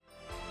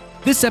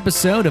This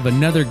episode of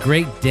Another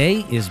Great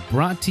Day is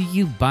brought to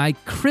you by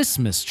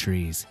Christmas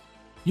trees.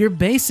 You're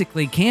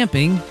basically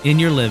camping in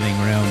your living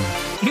room.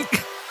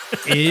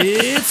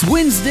 It's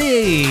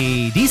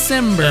Wednesday,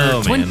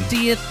 December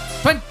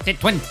 20th,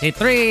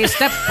 2023.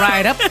 Step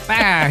right up.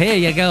 Here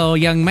you go,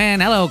 young man.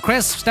 Hello,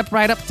 Chris. Step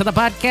right up to the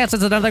podcast.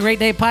 It's Another Great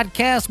Day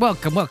podcast.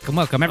 Welcome.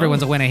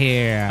 Everyone's a winner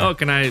here. Oh,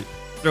 can I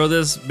throw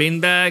this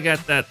beanbag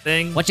at that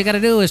thing? What you got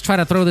to do is try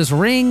to throw this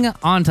ring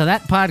onto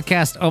that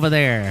podcast over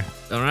there.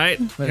 All right,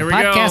 here we go.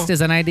 Podcast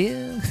is an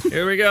idea.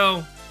 Here we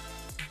go.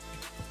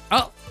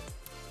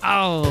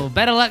 Oh,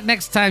 better luck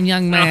next time,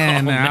 young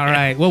man. All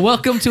right. Well,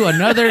 welcome to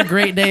Another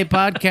Great Day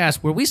podcast,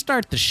 where we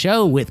start the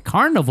show with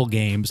carnival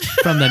games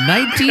from the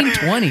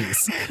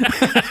 1920s.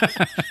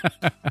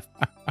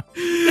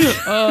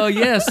 Oh,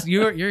 yes.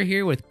 You're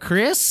here with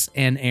Chris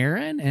and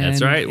Aaron. And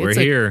that's right. We're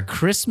here.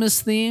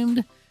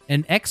 Christmas-themed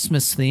and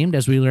Xmas-themed,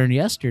 as we learned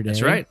yesterday.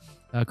 That's right.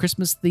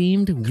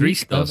 Christmas-themed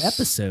week of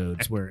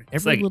episodes where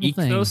every like little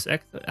thing.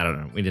 I don't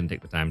know. We didn't take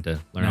the time to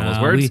learn all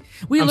those words.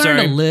 We learned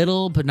a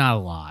little, but not a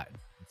lot.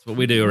 That's what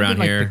we do around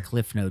like here. The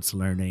Cliff Notes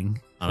learning.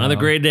 Another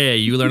great day.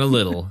 You learn a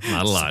little,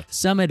 not a lot.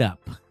 Sum it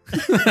up.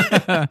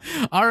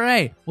 All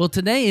right. Well,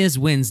 today is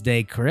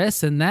Wednesday,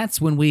 Chris, and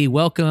that's when we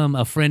welcome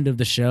a friend of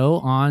the show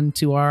on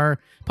to our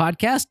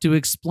podcast to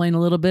explain a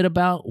little bit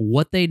about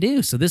what they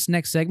do. So this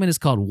next segment is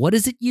called What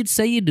Is It You'd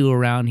Say You Do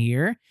Around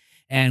Here?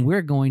 And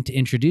we're going to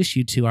introduce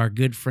you to our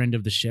good friend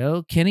of the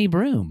show, Kenny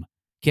Broom.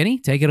 Kenny,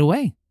 take it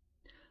away.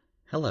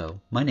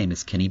 Hello, my name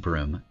is Kenny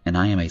Broom, and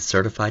I am a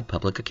certified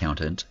public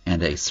accountant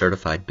and a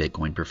certified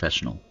Bitcoin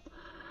professional.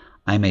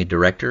 I am a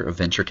director of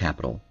venture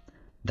capital.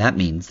 That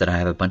means that I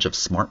have a bunch of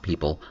smart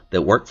people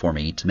that work for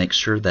me to make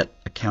sure that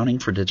accounting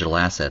for digital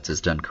assets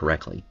is done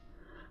correctly.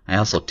 I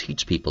also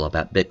teach people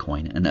about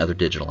Bitcoin and other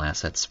digital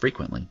assets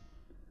frequently.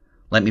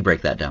 Let me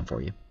break that down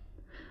for you.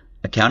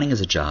 Accounting is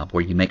a job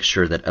where you make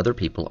sure that other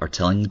people are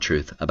telling the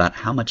truth about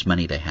how much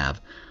money they have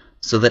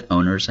so that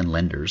owners and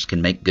lenders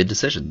can make good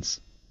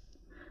decisions.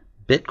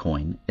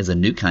 Bitcoin is a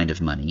new kind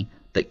of money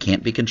that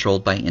can't be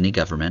controlled by any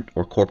government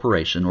or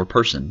corporation or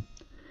person.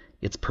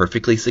 It's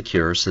perfectly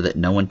secure so that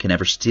no one can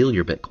ever steal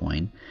your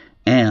Bitcoin,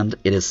 and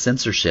it is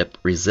censorship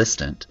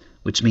resistant,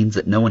 which means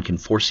that no one can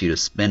force you to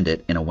spend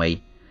it in a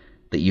way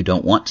that you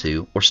don't want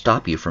to or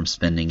stop you from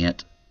spending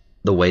it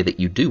the way that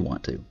you do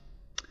want to.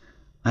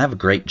 I have a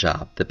great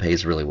job that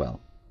pays really well.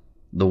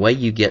 The way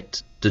you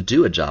get to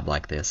do a job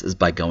like this is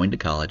by going to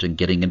college and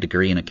getting a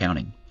degree in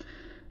accounting.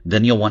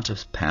 Then you'll want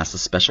to pass a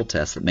special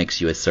test that makes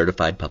you a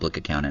certified public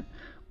accountant,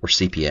 or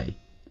CPA.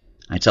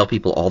 I tell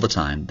people all the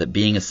time that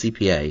being a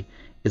CPA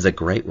is a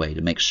great way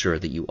to make sure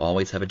that you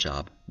always have a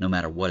job, no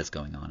matter what is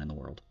going on in the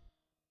world.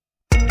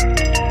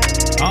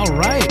 All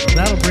right, well,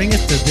 that'll bring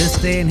us to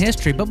this day in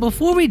history. But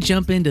before we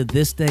jump into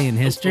this day in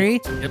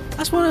history, I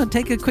just want to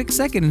take a quick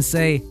second and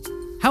say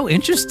how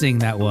interesting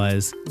that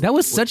was. That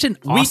was such an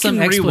awesome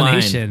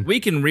explanation. We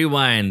can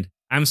rewind.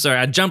 I'm sorry,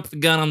 I jumped the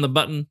gun on the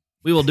button.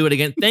 We will do it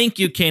again. Thank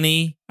you,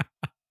 Kenny.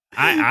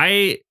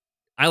 I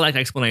like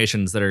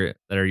explanations that are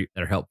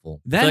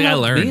helpful. That like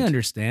helped I learned. me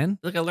understand.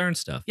 Like I learned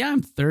stuff. Yeah,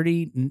 I'm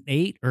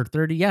 38 or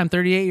 30. Yeah, I'm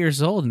 38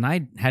 years old, and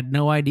I had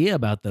no idea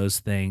about those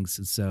things.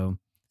 And so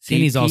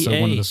Kenny's also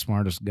one of the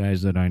smartest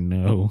guys that I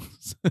know.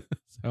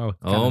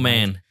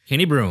 Man,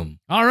 Kenny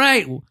Broom. All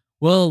right.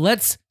 Well,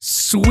 let's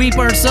sweep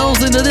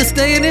ourselves into this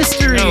day in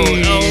history.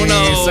 Oh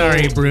no.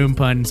 Sorry, broom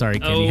pun. Sorry,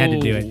 Kenny. Had to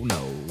do it.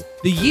 No.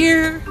 The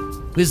year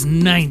was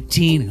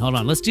Hold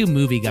on, let's do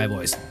movie guy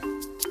voice.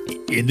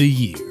 In the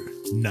year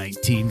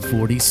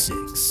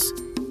 1946,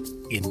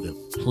 in the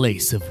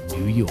place of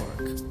New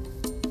York,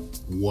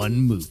 one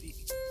movie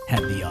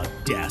had the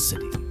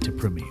audacity to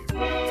premiere.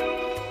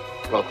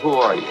 Well, who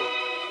are you?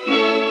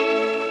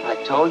 I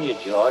told you,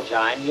 George,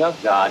 I'm your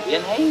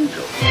guardian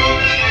angel.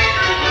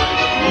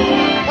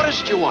 What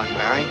is it you want,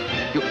 Barry?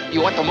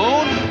 You want the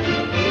moon?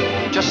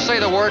 Just say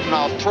the word and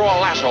I'll throw a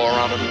lasso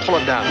around it and pull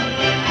it down.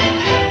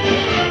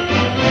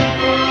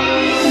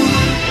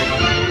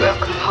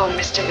 Welcome home,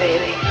 Mr.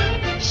 Bailey.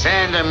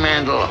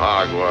 Sentimental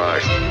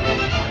hogwash.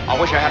 I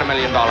wish I had $1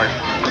 million.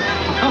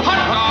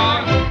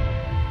 Hot dog!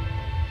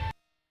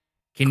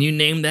 Can you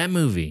name that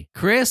movie?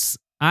 Chris,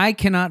 I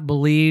cannot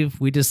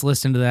believe we just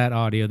listened to that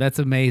audio. That's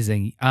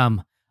amazing.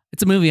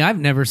 It's a movie I've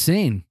never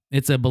seen.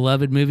 It's a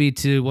beloved movie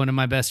to one of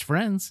my best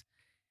friends,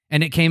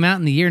 and it came out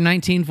in the year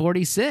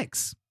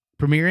 1946,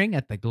 premiering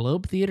at the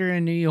Globe Theater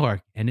in New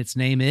York, and its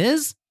name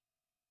is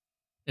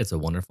It's a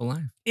Wonderful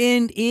Life.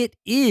 And it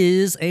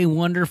is A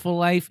Wonderful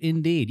Life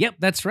indeed. Yep,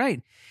 that's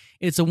right.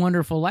 It's a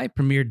Wonderful Life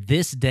premiered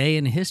this day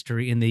in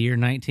history in the year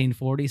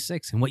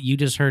 1946. And what you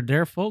just heard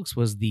there, folks,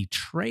 was the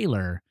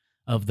trailer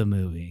of the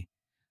movie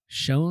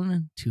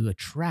shown to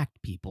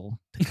attract people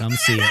to come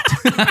see it.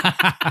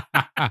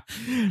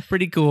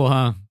 Pretty cool,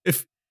 huh?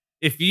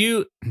 If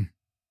you,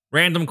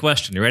 random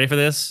question, you ready for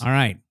this? All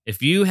right.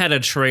 If you had a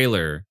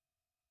trailer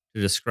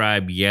to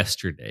describe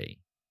yesterday,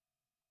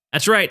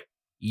 that's right,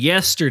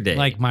 yesterday.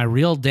 Like my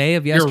real day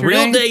of yesterday? Your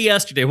real day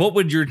yesterday, what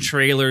would your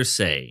trailer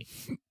say?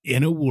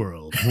 In a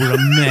world where a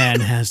man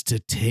has to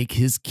take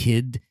his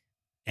kid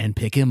and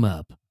pick him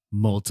up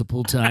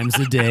multiple times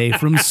a day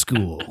from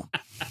school,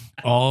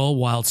 all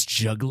whilst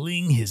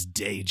juggling his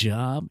day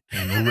job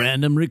and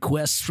random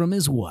requests from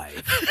his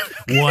wife.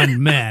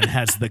 One man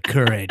has the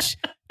courage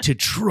to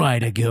try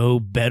to go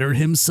better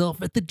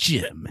himself at the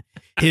gym.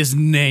 His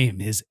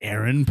name is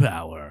Aaron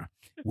Power.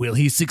 Will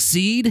he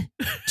succeed?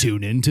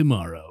 Tune in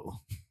tomorrow.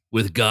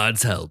 With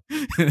God's help.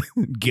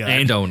 God,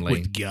 And only.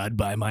 with God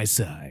by my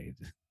side.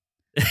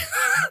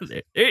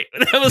 That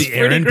was The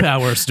Aaron pretty-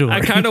 Power story.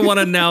 I kind of want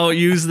to now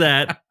use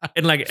that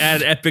and like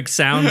add epic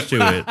sounds to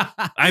it.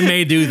 I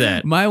may do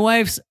that. My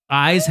wife's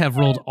eyes have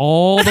rolled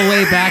all the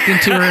way back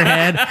into her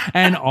head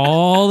and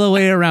all the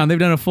way around. They've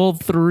done a full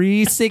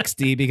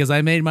 360 because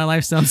I made my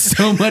life sound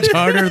so much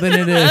harder than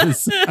it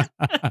is.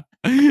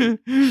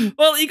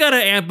 Well, you got to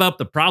amp up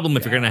the problem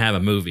if you're going to have a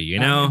movie, you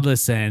know?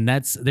 Listen,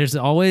 there's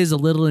always a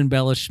little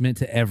embellishment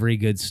to every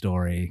good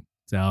story.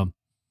 So,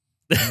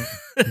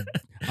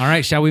 all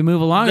right, shall we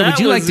move along? Or That would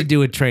you like was- to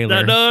do a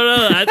trailer?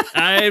 No.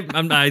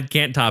 I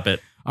can't top it.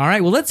 All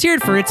right, well, let's hear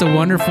it for It's a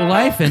Wonderful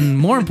Life. And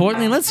more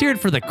importantly, let's hear it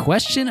for the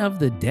question of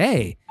the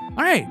day. All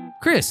right,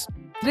 Chris,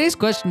 today's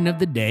question of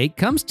the day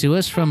comes to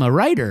us from a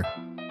writer.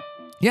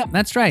 Yep,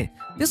 that's right.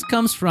 This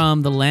comes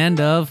from the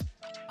land of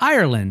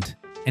Ireland.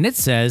 And it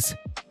says,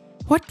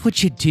 what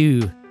would you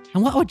do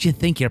and what would you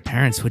think your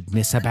parents would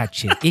miss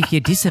about you if you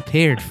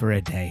disappeared for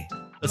a day?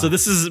 So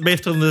this is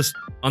based on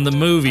the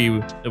movie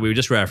that we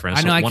just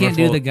referenced. I know I can't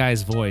do Wonderful- the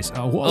guy's voice.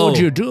 What would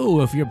you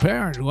do if your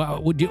parents?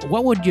 What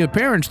would your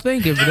parents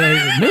think if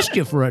they missed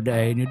you for a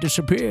day and you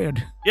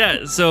disappeared?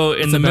 Yeah, so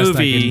in It's the the best I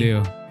can movie,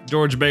 do.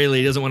 George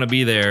Bailey doesn't want to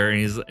be there,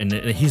 and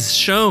he's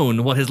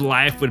shown what his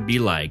life would be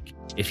like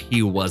if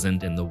he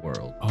wasn't in the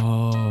world.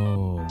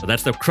 Oh, So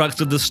that's the crux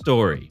of the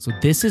story. so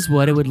this is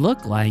what it would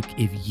look like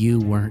if you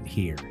weren't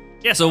here.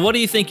 Yeah, so what do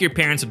you think your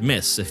parents would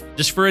miss if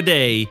just for a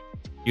day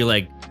you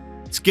like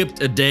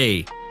skipped a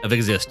day of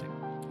existing?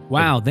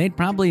 Wow, they'd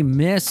probably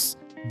miss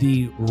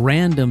the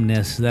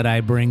randomness that I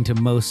bring to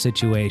most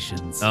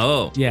situations.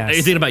 Oh, Yes. Are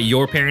you thinking about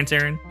your parents,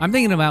 Aaron? I'm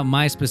thinking about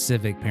my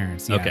specific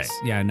parents. Yes.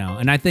 Okay. Yeah, no.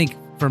 And I think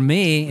for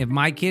me, if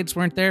my kids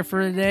weren't there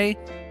for a day,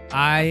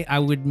 I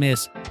would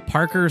miss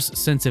Parker's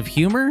sense of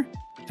humor,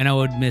 and I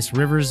would miss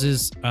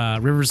Rivers'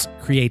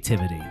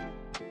 creativity.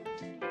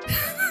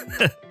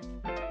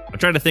 I'm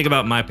trying to think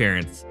about my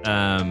parents.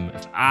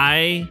 If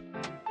I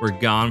were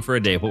gone for a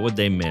day, what would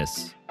they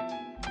miss?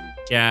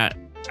 Yeah,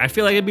 I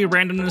feel like it'd be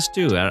randomness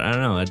too. I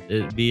don't know.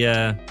 It'd be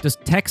Does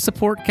tech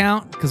support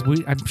count? Because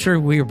I'm sure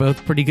we are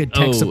both pretty good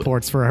tech Oh,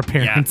 supports for our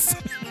parents.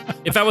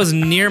 if I was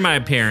near my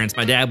parents,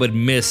 my dad would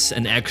miss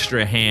an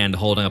extra hand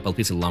holding up a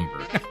piece of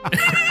lumber.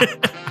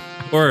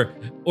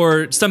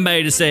 Or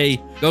somebody to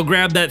say, go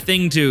grab that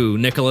thing to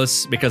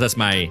Nicholas, because that's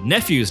my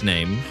nephew's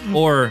name,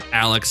 or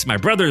Alex, my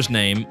brother's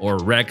name, or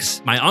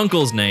Rex, my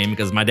uncle's name,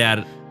 because my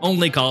dad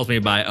only calls me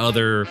by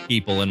other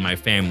people in my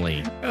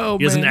family. Oh,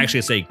 He doesn't man.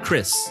 actually say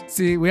Chris.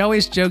 See, we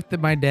always joke that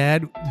my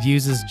dad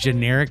uses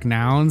generic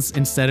nouns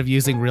instead of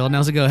using real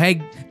nouns. I go,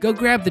 hey, go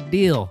grab the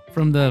deal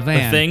from the The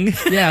van. thing.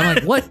 Yeah,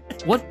 I'm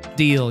like, what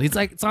deal? He's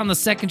like, it's on the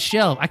second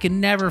shelf. I can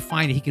never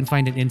find it. He can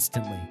find it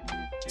instantly.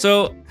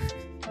 So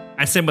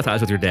I sympathize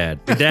with your dad.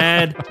 Your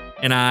dad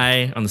and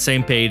I on the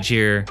same page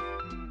here.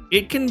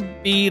 It can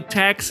be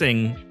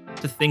taxing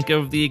to think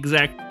of the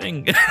exact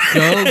thing.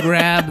 Go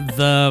grab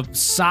the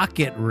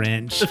socket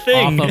wrench The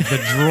thing. off of the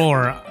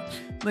drawer.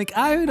 Like,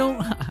 I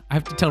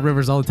have to tell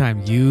Rivers all the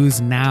time,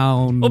 use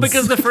nouns. Well,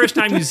 because the first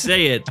time you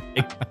say it,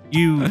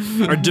 you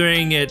are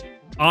doing it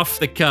off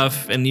the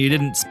cuff and you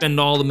didn't spend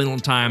all the mental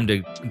time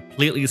to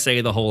completely say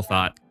the whole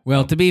thought.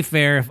 Well, to be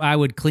fair, if I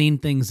would clean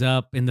things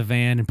up in the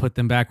van and put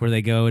them back where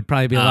they go, it'd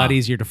probably be a lot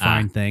easier to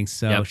find things.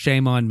 So Yep.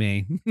 shame on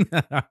me.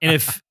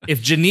 And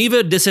if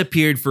Geneva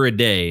disappeared for a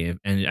day,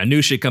 and I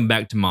knew she'd come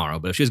back tomorrow,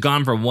 but if she was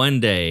gone for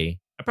one day,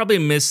 I'd probably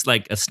miss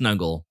like a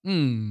snuggle.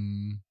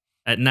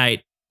 At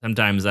night,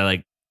 sometimes I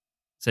like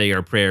say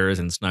our prayers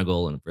and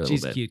snuggle and for a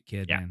She's little a bit. cute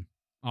kid, Yeah. man.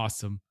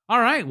 Awesome. All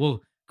right.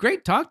 Well,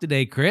 great talk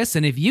today, Chris.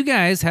 And if you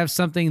guys have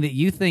something that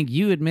you think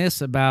you would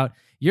miss about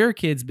your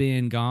kids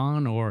being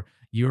gone or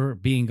you're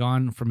being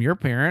gone from your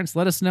parents,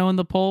 let us know in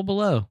the poll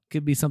below.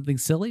 Could be something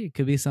silly. It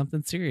could be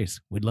something serious.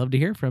 We'd love to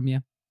hear from you.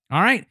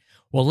 All right.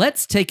 Well,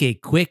 let's take a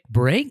quick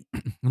break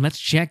and let's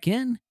check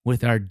in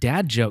with our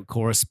dad joke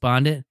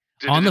correspondent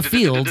on the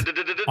field,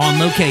 on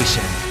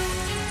location.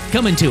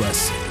 Coming to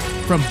us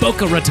from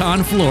Boca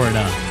Raton,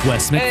 Florida,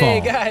 Wes McFall.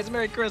 Hey guys,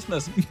 Merry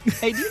Christmas.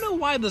 Hey, do you know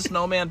why the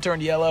snowman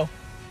turned yellow?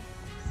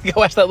 Go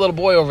watch that little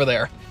boy over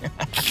there.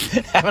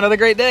 Have another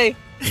great day.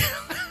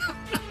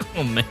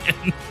 Oh man.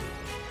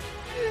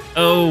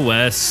 Oh,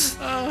 Wes.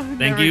 Thank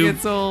Never you.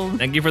 gets old.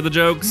 Thank you for the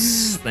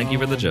jokes. Thank you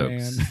for the Oh,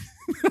 jokes. man.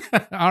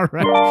 All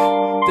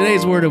right.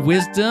 Today's word of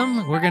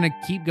wisdom, we're going to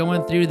keep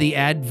going through the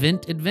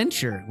Advent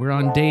adventure. We're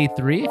on day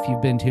 3 if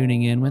you've been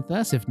tuning in with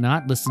us. If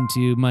not, listen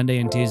to Monday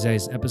and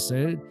Tuesday's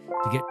episode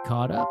to get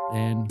caught up,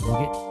 and we'll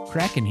get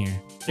cracking here.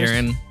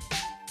 Aaron, I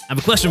have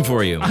a question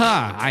for you.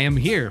 Aha, I am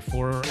here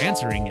for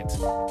answering it.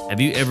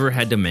 Have you ever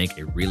had to make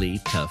a really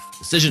tough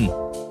decision?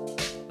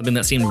 Something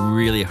that seemed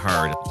really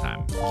hard at the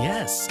time.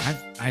 Yes,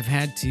 I've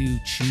had to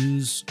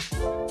choose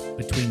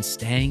between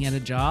staying at a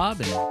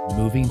job and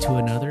moving to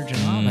another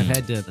job. I've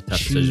had to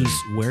choose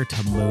where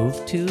to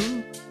move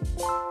to.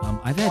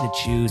 I've had to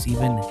choose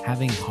even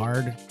having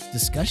hard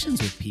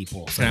discussions with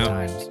people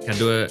sometimes. Can I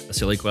do a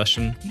silly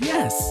question?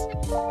 Yes.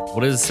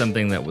 What is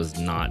something that was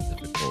not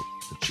difficult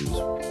to choose?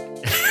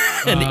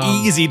 An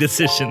easy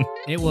decision.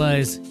 It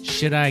was,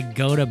 should I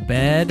go to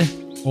bed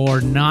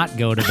or not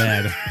go to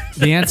bed?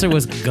 The answer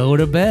was go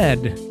to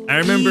bed. I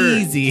remember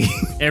Easy.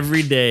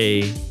 every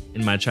day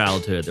in my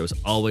childhood, there was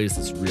always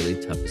this really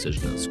tough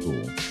decision at school.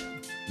 It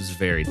was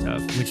very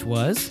tough. Which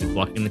was?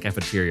 Walking in the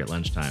cafeteria at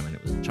lunchtime, and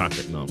it was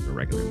chocolate milk or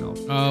regular milk.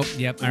 Oh,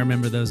 yep. I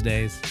remember those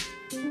days.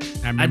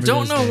 I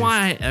don't know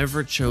why I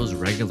ever chose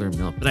regular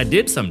milk, but I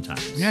did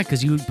sometimes. Yeah,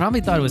 because you probably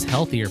thought it was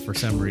healthier for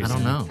some reason. I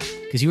don't know.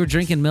 Because you were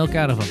drinking milk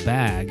out of a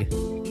bag.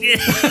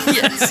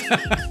 Yes.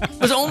 It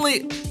was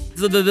only...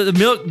 The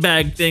milk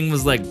bag thing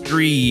was like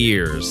 3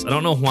 years. I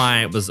don't know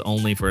why it was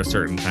only for a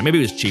certain time. Maybe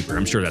it was cheaper.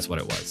 I'm sure that's what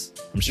it was.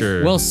 I'm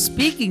sure. Well,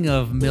 speaking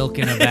of milk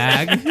in a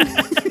bag.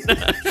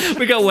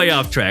 We got way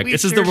off track.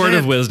 This is the word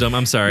of wisdom.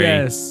 I'm sorry.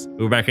 Yes.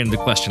 We're back into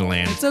question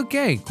land. It's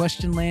okay.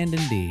 Question land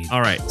indeed.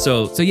 All right.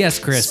 So yes,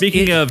 Chris.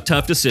 Speaking of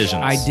tough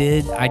decisions. I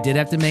did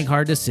have to make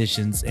hard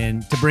decisions.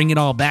 And to bring it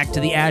all back to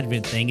the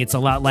Advent thing, it's a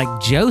lot like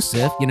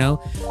Joseph,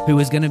 who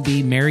was going to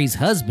be Mary's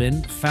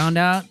husband, found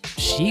out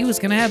she was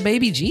going to have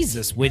baby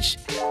Jesus, which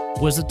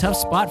was a tough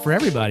spot for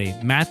everybody.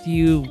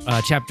 Matthew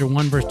chapter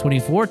 1, verse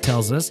 24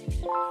 tells us,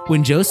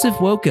 when Joseph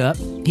woke up,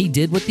 he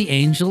did what the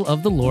angel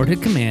of the Lord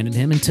had commanded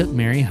him and took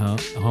Mary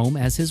home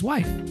as his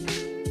wife.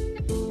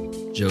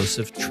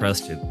 Joseph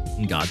trusted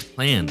in God's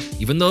plan,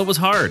 even though it was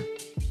hard.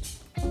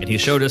 And he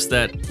showed us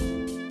that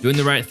doing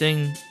the right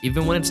thing,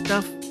 even when it's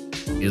tough,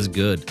 is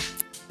good.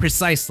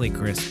 Precisely,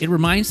 Chris. It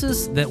reminds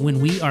us that when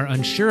we are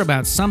unsure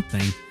about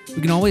something,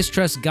 we can always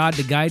trust God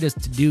to guide us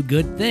to do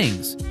good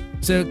things.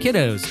 So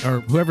kiddos,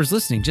 or whoever's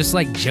listening, just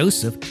like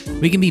Joseph,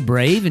 we can be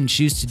brave and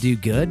choose to do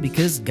good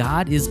because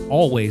God is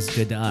always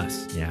good to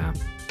us. Yeah.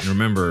 And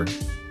remember,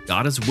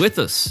 God is with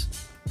us.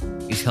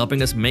 He's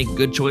helping us make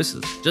good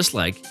choices, just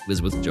like he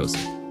was with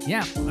Joseph.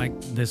 Yeah, like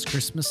this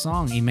Christmas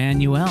song,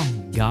 Emmanuel,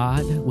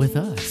 God with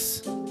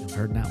us. I've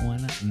heard that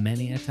one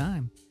many a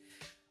time.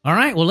 All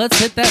right, well, let's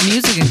hit that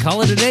music and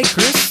call it a day,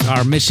 Chris.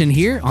 Our mission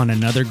here on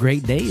Another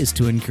Great Day is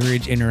to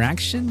encourage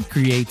interaction,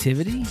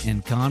 creativity,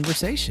 and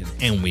conversation.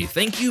 And we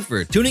thank you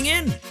for tuning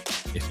in.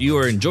 If you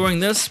are enjoying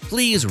this,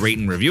 please rate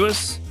and review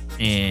us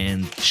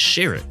and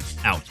share it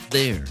out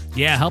there.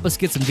 Yeah, help us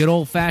get some good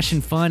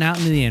old-fashioned fun out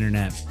into the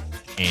internet.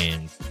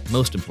 And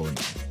most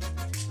importantly,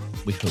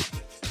 we hope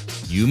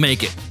you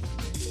make it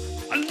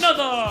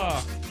another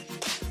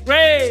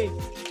great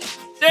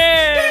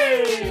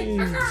day.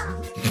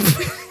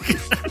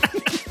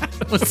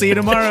 We'll see you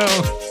tomorrow.